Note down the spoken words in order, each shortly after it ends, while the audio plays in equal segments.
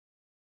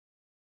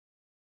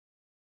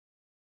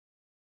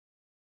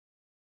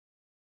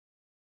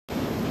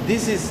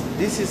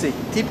this is a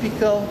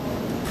typical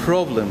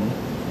problem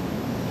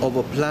of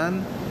a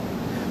plant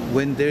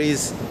when there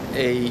is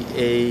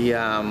a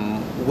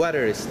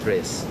water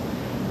stress.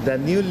 The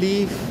new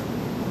leaf,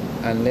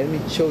 and let me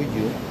show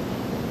you.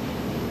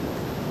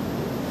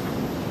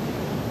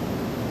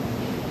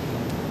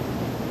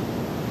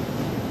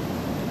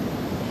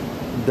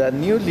 The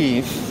new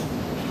leaf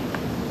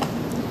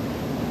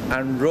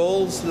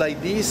unrolls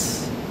like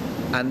this,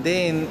 and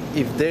then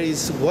if there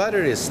is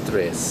water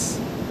stress,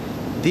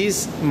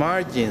 these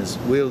margins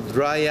will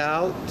dry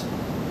out,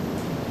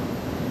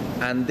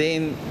 and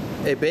then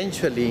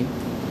eventually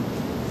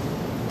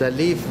the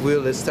leaf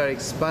will start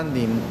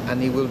expanding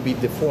and it will be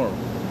deformed.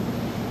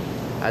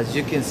 As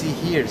you can see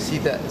here, see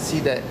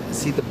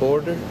the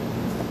border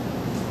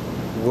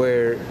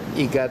where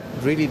it got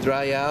really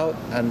dry out,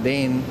 and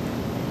then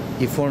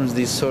it forms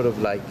this sort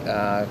of like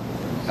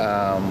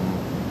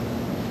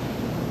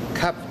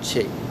cup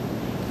shape.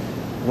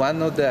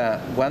 One of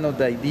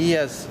the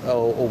ideas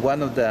or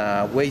one of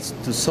the ways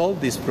to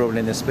solve this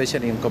problem,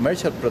 especially in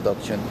commercial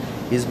production,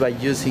 is by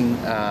using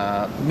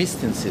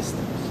misting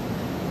systems.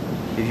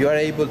 If you are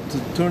able to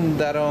turn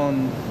that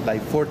on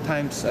like 4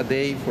 times a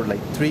day for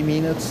like 3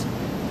 minutes,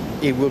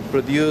 it will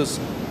produce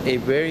a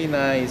very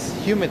nice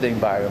humid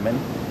environment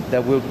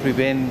that will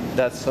prevent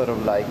that sort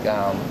of like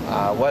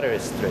water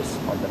stress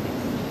on the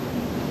leaf.